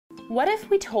What if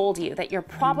we told you that you're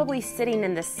probably sitting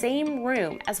in the same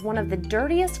room as one of the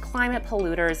dirtiest climate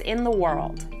polluters in the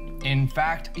world? In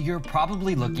fact, you're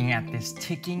probably looking at this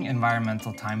ticking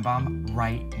environmental time bomb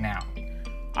right now.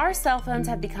 Our cell phones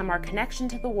have become our connection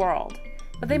to the world,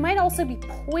 but they might also be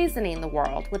poisoning the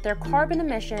world with their carbon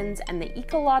emissions and the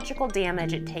ecological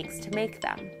damage it takes to make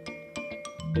them.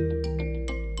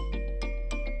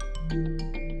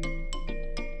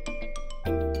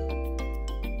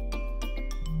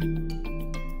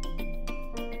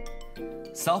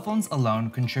 Cell phones alone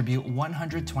contribute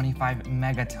 125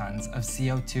 megatons of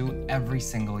CO2 every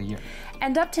single year.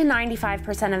 And up to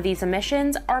 95% of these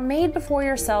emissions are made before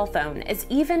your cell phone is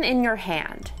even in your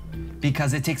hand.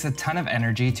 Because it takes a ton of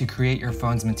energy to create your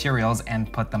phone's materials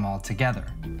and put them all together.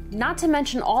 Not to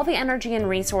mention all the energy and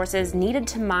resources needed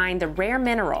to mine the rare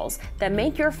minerals that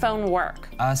make your phone work.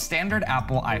 A standard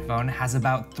Apple iPhone has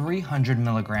about 300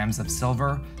 milligrams of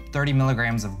silver, 30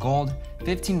 milligrams of gold,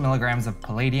 15 milligrams of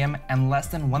palladium, and less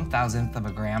than 1,000th of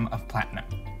a gram of platinum.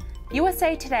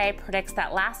 USA Today predicts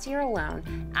that last year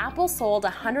alone, Apple sold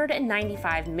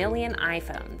 195 million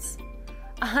iPhones.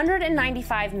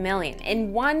 195 million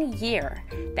in 1 year.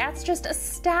 That's just a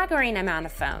staggering amount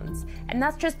of phones, and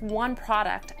that's just one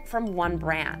product from one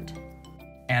brand.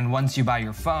 And once you buy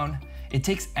your phone, it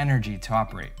takes energy to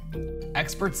operate.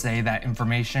 Experts say that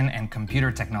information and computer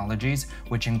technologies,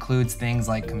 which includes things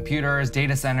like computers,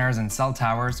 data centers, and cell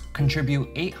towers, contribute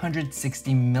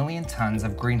 860 million tons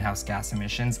of greenhouse gas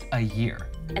emissions a year.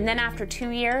 And then after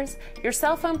 2 years, your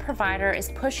cell phone provider is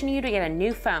pushing you to get a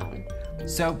new phone.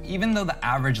 So even though the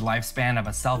average lifespan of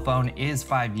a cell phone is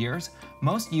 5 years,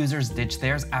 most users ditch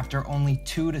theirs after only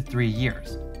 2 to 3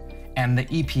 years. And the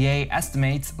EPA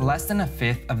estimates less than a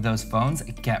fifth of those phones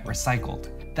get recycled.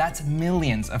 That's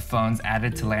millions of phones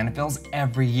added to landfills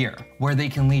every year, where they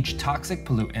can leach toxic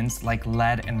pollutants like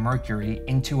lead and mercury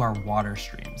into our water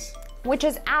streams. Which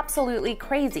is absolutely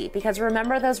crazy, because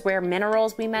remember those rare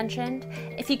minerals we mentioned?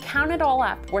 If you count it all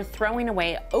up, we're throwing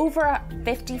away over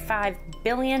 $55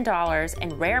 billion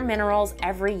in rare minerals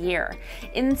every year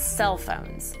in cell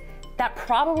phones that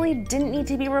probably didn't need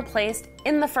to be replaced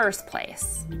in the first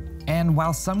place. And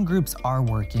while some groups are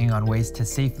working on ways to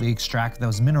safely extract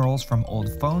those minerals from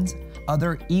old phones,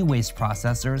 other e-waste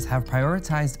processors have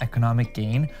prioritized economic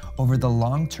gain over the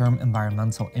long-term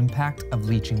environmental impact of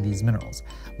leaching these minerals,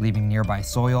 leaving nearby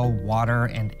soil, water,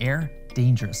 and air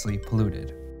dangerously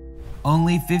polluted.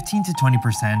 Only 15 to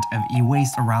 20% of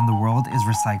e-waste around the world is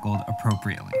recycled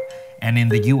appropriately. And in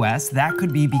the US, that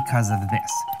could be because of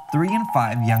this. 3 in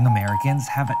 5 young Americans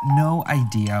have no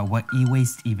idea what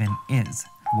e-waste even is.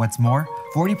 What's more,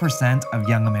 40% of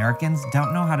young Americans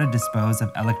don't know how to dispose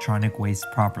of electronic waste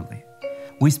properly.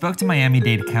 We spoke to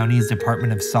Miami-Dade County's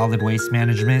Department of Solid Waste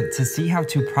Management to see how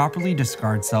to properly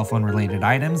discard cell phone-related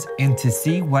items and to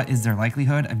see what is their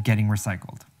likelihood of getting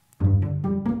recycled.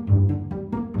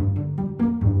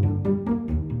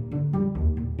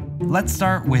 Let's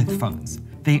start with phones.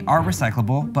 They are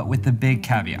recyclable, but with the big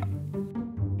caveat.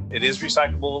 It is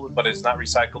recyclable, but it's not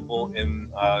recyclable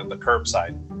in the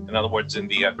curbside. In other words, in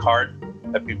the cart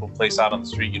that people place out on the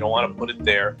street, you don't want to put it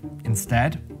there.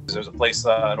 Instead, there's a place,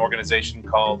 an organization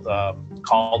called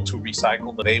Call to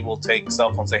Recycle, but they will take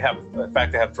cell phones. In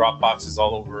fact, they have drop boxes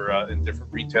all over in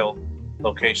different retail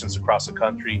locations across the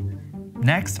country.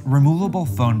 Next, removable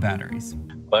phone batteries.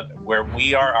 But where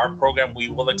we are, our program, we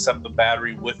will accept the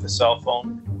battery with the cell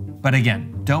phone. But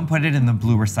again, don't put it in the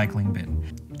blue recycling bin.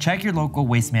 Check your local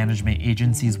waste management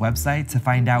agency's website to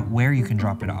find out where you can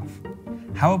drop it off.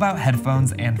 How about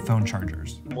headphones and phone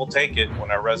chargers? We'll take it when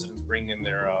our residents bring in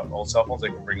their old cell phones. They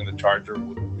can bring in the charger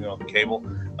with the cable.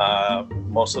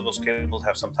 Most of those cables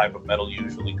have some type of metal,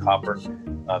 usually copper,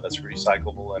 that's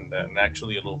recyclable and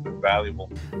actually a little bit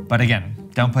valuable. But again,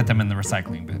 don't put them in the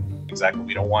recycling bin. Exactly.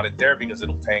 We don't want it there because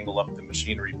it'll tangle up the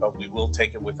machinery, but we will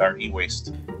take it with our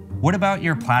e-waste. What about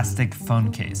your plastic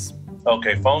phone case?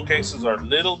 Okay, phone cases are a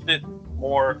little bit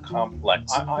more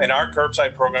complex. In our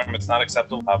curbside program, it's not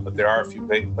acceptable, but there are a few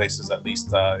places, at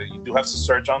least, you do have to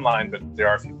search online, but there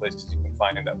are a few places you can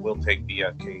find that will take the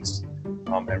case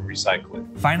and recycle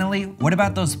it. Finally, what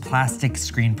about those plastic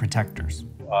screen protectors?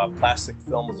 Plastic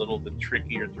film is a little bit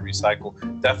trickier to recycle.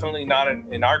 Definitely not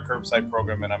in our curbside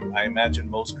program, and I imagine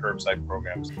most curbside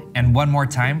programs. And one more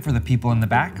time for the people in the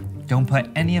back, don't put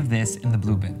any of this in the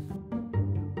blue bin.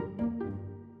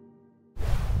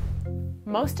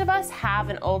 Most of us have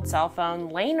an old cell phone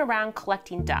laying around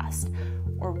collecting dust.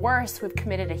 Or worse, we've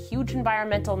committed a huge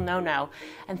environmental no-no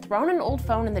and thrown an old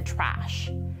phone in the trash.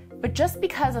 But just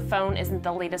because a phone isn't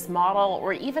the latest model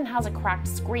or even has a cracked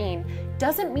screen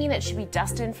doesn't mean it should be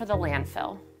destined for the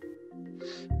landfill.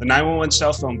 The 911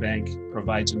 cell phone bank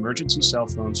provides emergency cell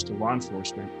phones to law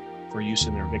enforcement for use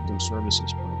in their victim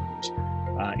services programs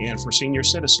and for senior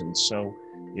citizens. So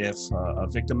if a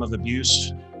victim of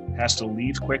abuse has to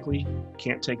leave quickly,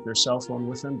 can't take their cell phone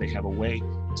with them, they have a way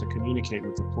to communicate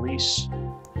with the police.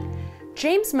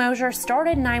 James Mosier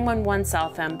started 911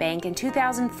 Cell Phone Bank in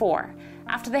 2004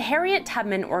 after the Harriet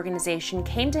Tubman organization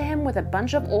came to him with a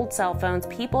bunch of old cell phones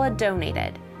people had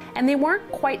donated, and they weren't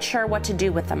quite sure what to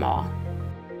do with them all.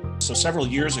 So several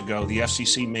years ago, the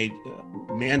FCC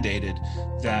mandated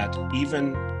that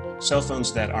even cell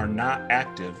phones that are not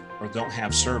active or don't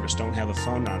have service, don't have a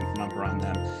phone number on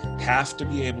them, have to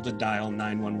be able to dial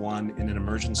 911 in an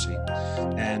emergency.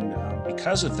 And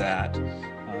because of that,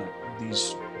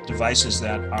 these devices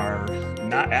that are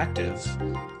not active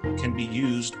can be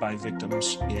used by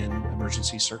victims in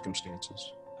emergency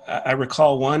circumstances. I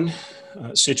recall one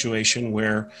situation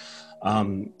where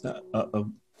a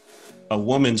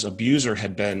woman's abuser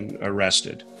had been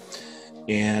arrested,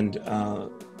 and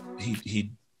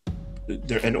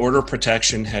an order of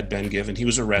protection had been given. He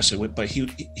was arrested, but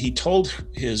he told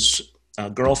his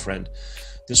girlfriend,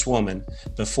 this woman,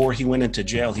 before he went into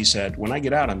jail, he said, "When I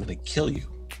get out, I'm going to kill you."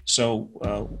 So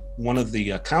one of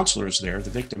the counselors there, the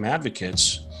victim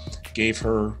advocates, gave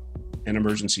her an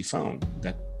emergency phone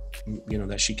that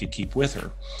she could keep with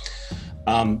her.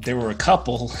 There were a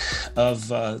couple of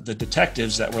the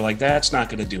detectives that were like, "That's not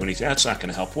going to do anything. That's not going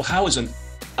to help." Well, how is an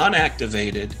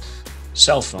unactivated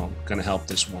cell phone going to help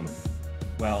this woman?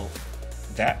 Well,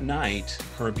 that night,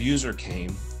 her abuser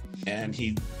came and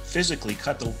he physically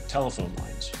cut the telephone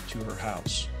lines to her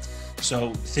house.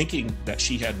 So thinking that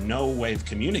she had no way of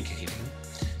communicating,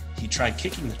 he tried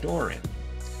kicking the door in.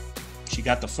 She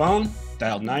got the phone,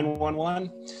 dialed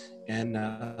 911, and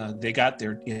they got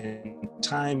there in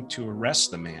time to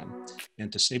arrest the man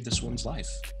and to save this woman's life.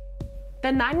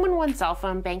 The 911 Cell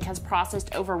Phone Bank has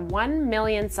processed over 1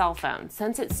 million cell phones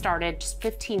since it started just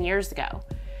 15 years ago.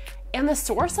 And the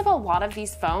source of a lot of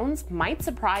these phones might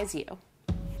surprise you.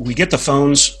 We get the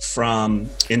phones from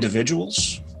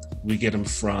individuals, we get them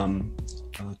from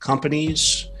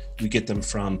companies, we get them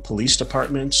from police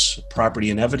departments,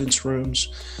 property and evidence rooms.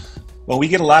 Well, we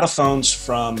get a lot of phones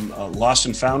from lost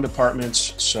and found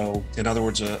departments. So in other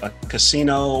words, a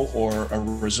casino or a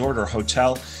resort or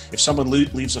hotel, if someone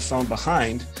leaves a phone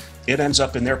behind, it ends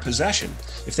up in their possession.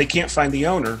 If they can't find the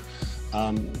owner,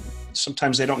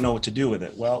 sometimes they don't know what to do with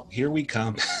it. Well, here we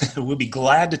come. We'll be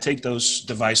glad to take those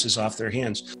devices off their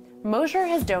hands. Mosier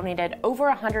has donated over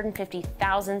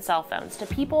 150,000 cell phones to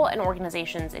people and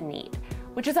organizations in need,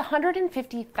 which is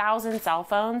 150,000 cell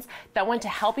phones that went to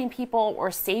helping people or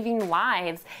saving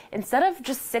lives instead of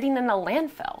just sitting in a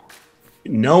landfill.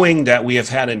 Knowing that we have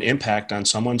had an impact on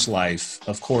someone's life,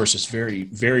 of course, is very,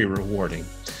 very rewarding.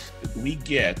 We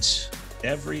get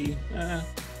every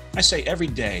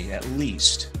day at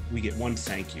least, we get one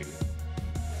thank you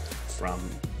from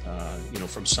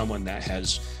someone that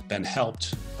has been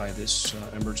helped by this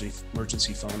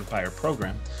emergency phone fire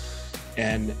program.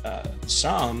 And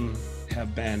some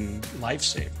have been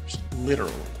lifesavers,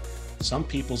 literally. Some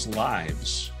people's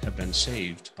lives have been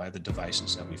saved by the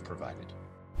devices that we've provided.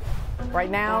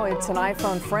 Right now, it's an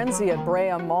iPhone frenzy at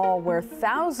Brea Mall where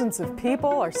thousands of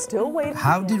people are still waiting.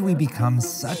 How did we become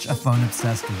such a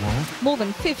phone-obsessed world? More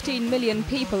than 15 million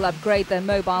people upgrade their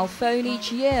mobile phone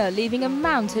each year, leaving a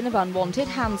mountain of unwanted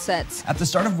handsets. At the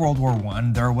start of World War I,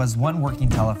 there was one working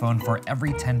telephone for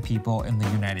every 10 people in the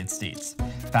United States.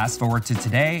 Fast forward to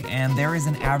today, and there is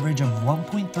an average of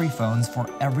 1.3 phones for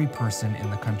every person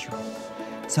in the country.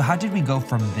 So how did we go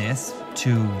from this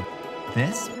to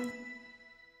this?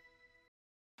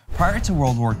 Prior to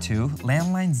World War II,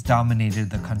 landlines dominated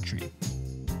the country.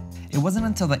 It wasn't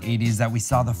until the 80s that we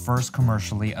saw the first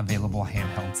commercially available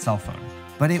handheld cell phone.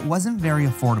 But it wasn't very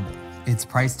affordable. Its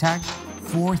price tag,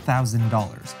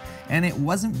 $4,000. And it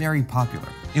wasn't very popular.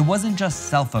 It wasn't just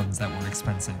cell phones that were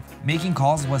expensive. Making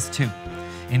calls was too.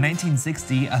 In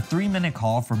 1960, a 3-minute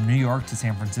call from New York to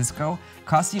San Francisco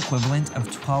cost the equivalent of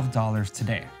 $12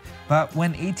 today. But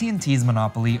when AT&T's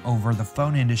monopoly over the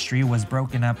phone industry was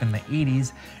broken up in the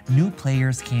 80s, new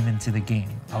players came into the game,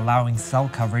 allowing cell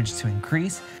coverage to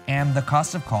increase and the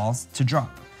cost of calls to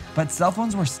drop. But cell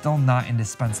phones were still not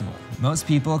indispensable. Most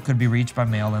people could be reached by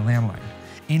mail and landline.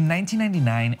 In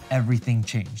 1999, everything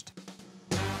changed.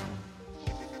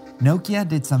 Nokia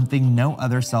did something no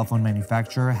other cell phone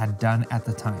manufacturer had done at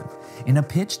the time. In a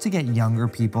pitch to get younger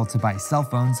people to buy cell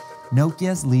phones,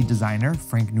 Nokia's lead designer,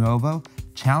 Frank Nuovo,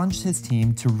 challenged his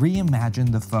team to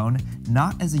reimagine the phone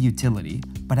not as a utility,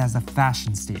 but as a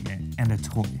fashion statement and a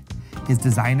toy. His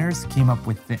designers came up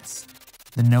with this,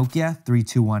 the Nokia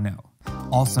 3210.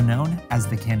 also known as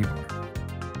the candy bar.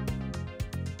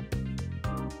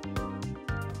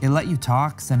 It let you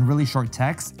talk, send really short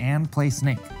texts, and play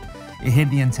Snake. It hid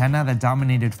the antenna that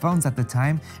dominated phones at the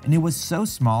time, and it was so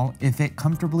small it fit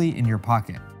comfortably in your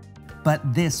pocket.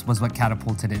 But this was what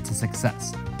catapulted it to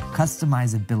success: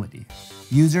 customizability.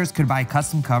 Users could buy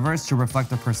custom covers to reflect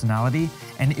their personality,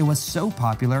 and it was so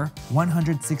popular,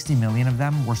 160 million of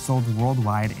them were sold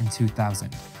worldwide in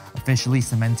 2000, officially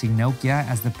cementing Nokia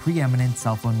as the preeminent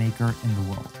cell phone maker in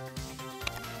the world.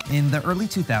 In the early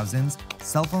 2000s,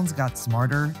 cell phones got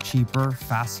smarter, cheaper,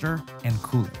 faster, and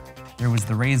cooler. There was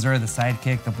the Razr, the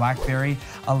Sidekick, the BlackBerry,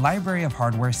 a library of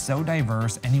hardware so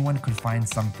diverse anyone could find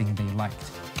something they liked.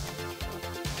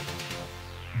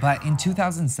 But in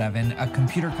 2007, a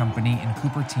computer company in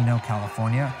Cupertino,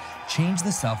 California, changed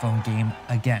the cell phone game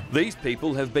again. These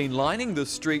people have been lining the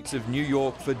streets of New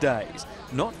York for days,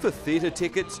 not for theatre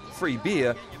tickets, free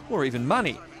beer, or even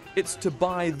money. It's to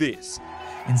buy this.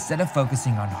 Instead of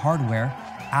focusing on hardware,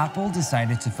 Apple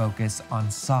decided to focus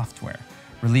on software,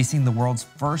 releasing the world's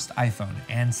first iPhone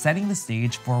and setting the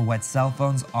stage for what cell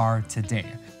phones are today.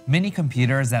 Mini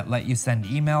computers that let you send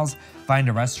emails, find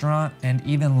a restaurant, and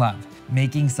even love,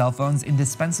 making cell phones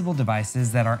indispensable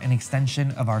devices that are an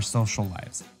extension of our social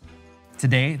lives.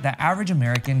 Today, the average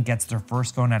American gets their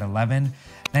first phone at 11,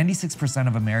 96%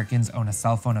 of Americans own a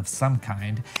cell phone of some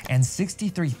kind, and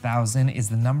 63,000 is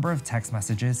the number of text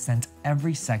messages sent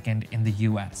every second in the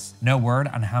US. No word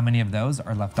on how many of those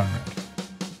are left unread.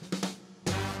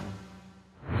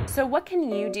 So what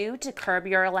can you do to curb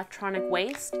your electronic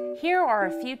waste? Here are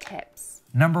a few tips.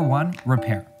 Number 1,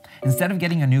 repair. Instead of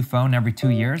getting a new phone every 2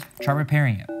 years, try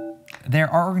repairing it. There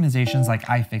are organizations like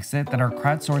iFixit that are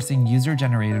crowdsourcing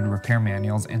user-generated repair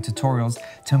manuals and tutorials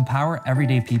to empower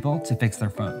everyday people to fix their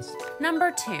phones.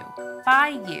 Number 2,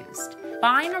 buy used.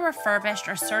 Buying a refurbished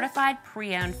or certified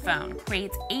pre-owned phone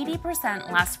creates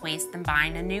 80% less waste than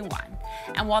buying a new one.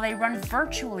 And while they run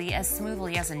virtually as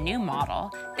smoothly as a new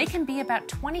model, they can be about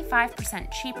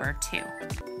 25% cheaper too.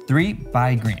 3,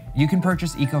 buy green. You can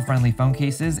purchase eco-friendly phone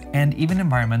cases and even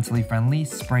environmentally friendly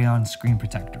spray-on screen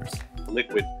protectors.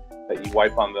 Liquid that you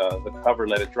wipe on the cover,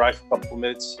 let it dry for a couple of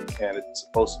minutes, and it's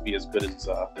supposed to be as good as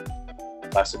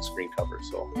plastic screen cover.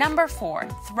 So. Number 4,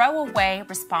 throw away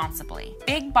responsibly.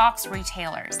 Big box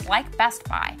retailers like Best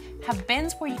Buy have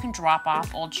bins where you can drop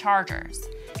off old chargers.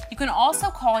 You can also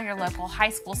call your local high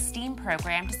school STEAM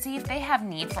program to see if they have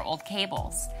need for old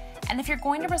cables. And if you're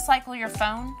going to recycle your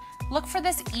phone, look for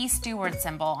this e-steward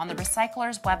symbol on the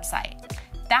recycler's website.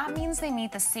 That means they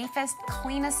meet the safest,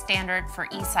 cleanest standard for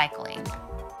e-cycling.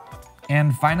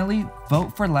 And finally,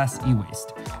 vote for less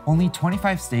e-waste. Only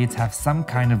 25 states have some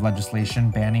kind of legislation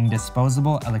banning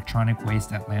disposable electronic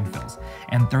waste at landfills,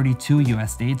 and 32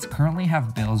 US states currently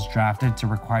have bills drafted to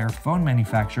require phone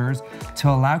manufacturers to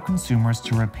allow consumers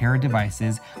to repair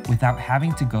devices without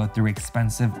having to go through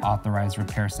expensive authorized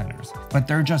repair centers. But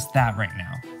they're just that right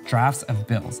now, drafts of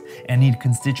bills, and need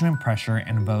constituent pressure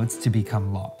and votes to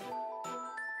become law.